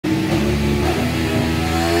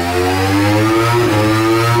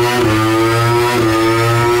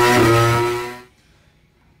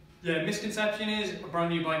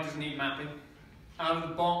brand new bike doesn't need mapping. Out of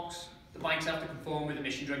the box, the bikes have to conform with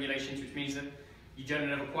emissions regulations, which means that you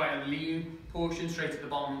generally have quite a lean portion straight at the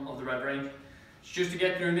bottom of the rev range. It's just to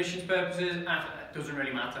get through emissions purposes, it doesn't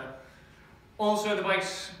really matter. Also, the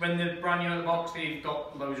bikes, when they're brand new out of the box, they've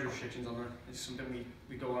got loads of restrictions on them. It's something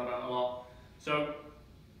we go on about a lot. So,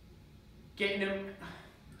 getting them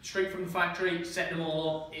straight from the factory, setting them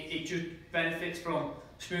all up, it just benefits from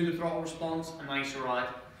smoother throttle response, a nicer ride.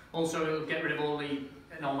 Also, it'll get rid of all the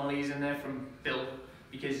anomalies in there from build,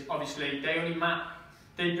 because obviously they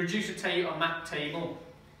produce a map table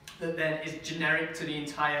that then is generic to the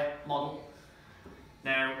entire model.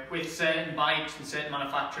 Now, with certain bikes and certain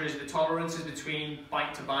manufacturers, the tolerances between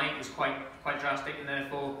bike to bike is quite drastic, and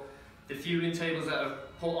therefore the fueling tables that are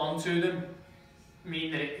put onto them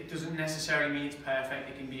mean that it doesn't necessarily mean it's perfect.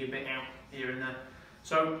 It can be a bit out here and there.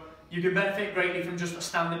 So you can benefit greatly from just a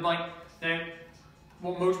standard bike. Now,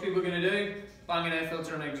 what most people are going to do, bang an air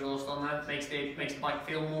filter and exhaust on there, makes the bike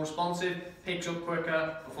feel more responsive, picks up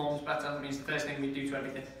quicker, performs better. That means the first thing we do to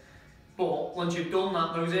everything. But once you've done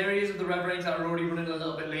that, those areas of the rev range that are already running a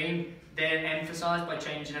little bit lean, they're emphasised by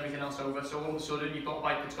changing everything else over. So all of a sudden you've got a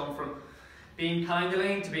bike that's gone from being kind of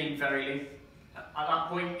lean to being very lean. At that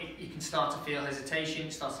point, you can start to feel hesitation,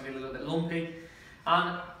 it starts to feel a little bit lumpy.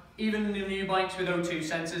 And even the new bikes with O2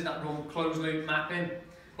 sensors that run closed loop mapping,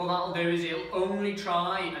 what that'll do is it'll only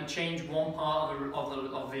try and change one part of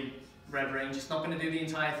the rev range. It's not going to do the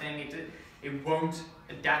entire thing. It won't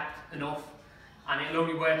adapt enough, and it'll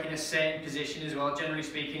only work in a certain position as well. Generally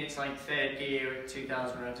speaking, it's like third gear at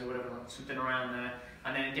 2000 revs or whatever, something around there.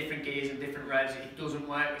 And then in different gears and different revs, it doesn't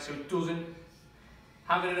work. So it doesn't.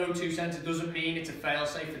 Having an O2 sensor doesn't mean it's a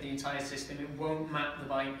fail-safe for the entire system. It won't map the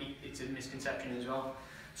bike. It's a misconception as well.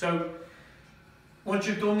 So once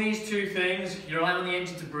you've done these two things, you're allowing the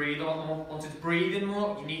engine to breathe a lot more. Once it's breathing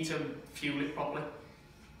more, you need to fuel it properly.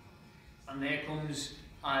 And there comes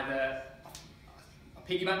either a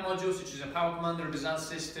piggyback module, such as a power commander, a Bazaz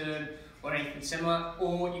system, or anything similar,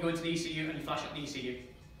 or you go into the ECU and you flash up the ECU.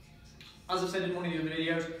 As I've said in one of the other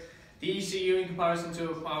videos, the ECU in comparison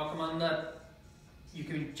to a power commander, you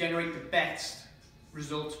can generate the best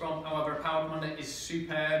results from. However, a power commander is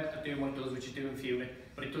superb at doing what it does, which is doing fueling,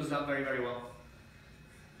 but it does that very, very well.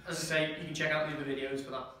 As I say, you can check out the other videos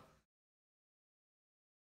for that.